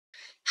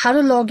How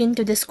to log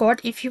into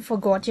Discord if you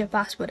forgot your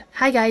password.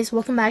 Hi guys,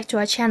 welcome back to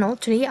our channel.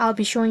 Today I'll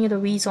be showing you the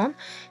reason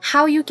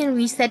how you can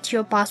reset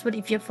your password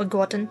if you've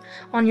forgotten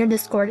on your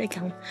Discord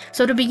account.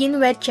 So to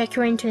begin with, check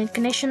your internet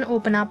connection,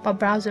 open up a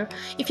browser.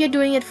 If you're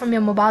doing it from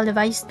your mobile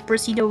device, the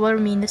procedure will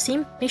remain the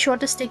same. Make sure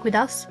to stick with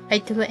us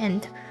right till the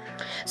end.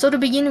 So to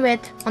begin with,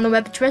 on the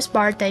web address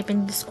bar, type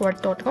in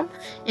discord.com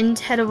and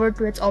head over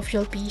to its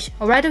official page.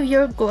 Right over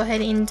here, go ahead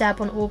and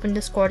tap on open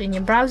Discord in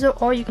your browser,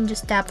 or you can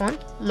just tap on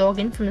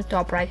login from the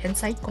top right hand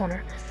side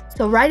corner.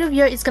 So right over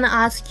here, it's gonna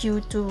ask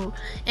you to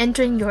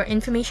enter in your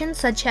information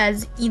such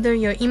as either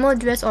your email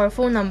address or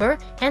phone number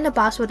and a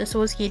password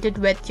associated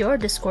with your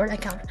Discord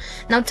account.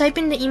 Now type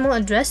in the email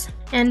address,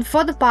 and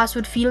for the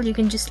password field, you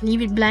can just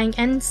leave it blank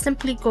and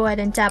simply go ahead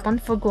and tap on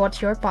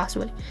forgot your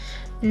password.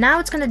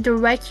 Now it's going to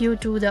direct you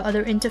to the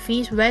other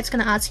interface where it's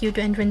going to ask you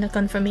to enter in the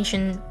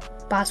confirmation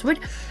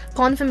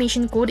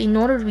code in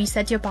order to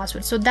reset your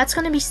password. So that's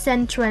going to be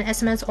sent through an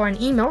SMS or an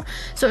email.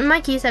 So in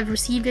my case, I've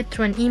received it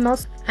through an email.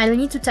 I'll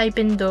need to type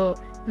in the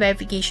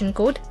verification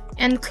code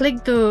and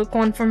click the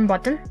confirm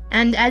button,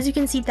 and as you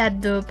can see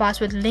that the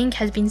password link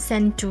has been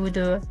sent to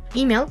the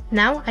email.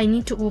 Now I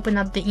need to open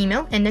up the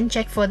email and then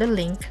check for the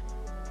link.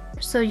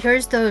 So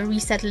here's the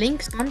reset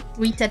link on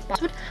reset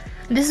password.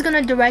 This is going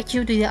to direct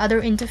you to the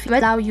other interface,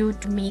 allow you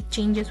to make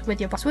changes with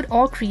your password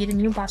or create a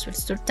new password.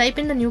 So type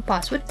in the new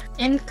password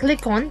and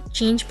click on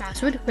change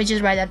password, which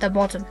is right at the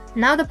bottom.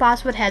 Now the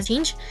password has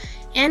changed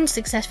and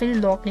successfully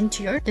logged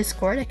into your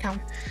Discord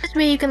account. This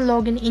way you can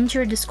log into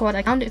your Discord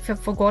account if you've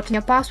forgotten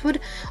your password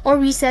or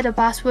reset a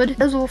password.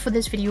 That's all for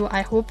this video.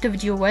 I hope the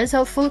video was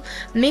helpful.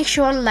 Make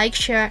sure to like,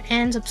 share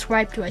and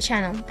subscribe to our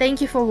channel.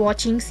 Thank you for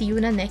watching. See you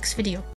in the next video.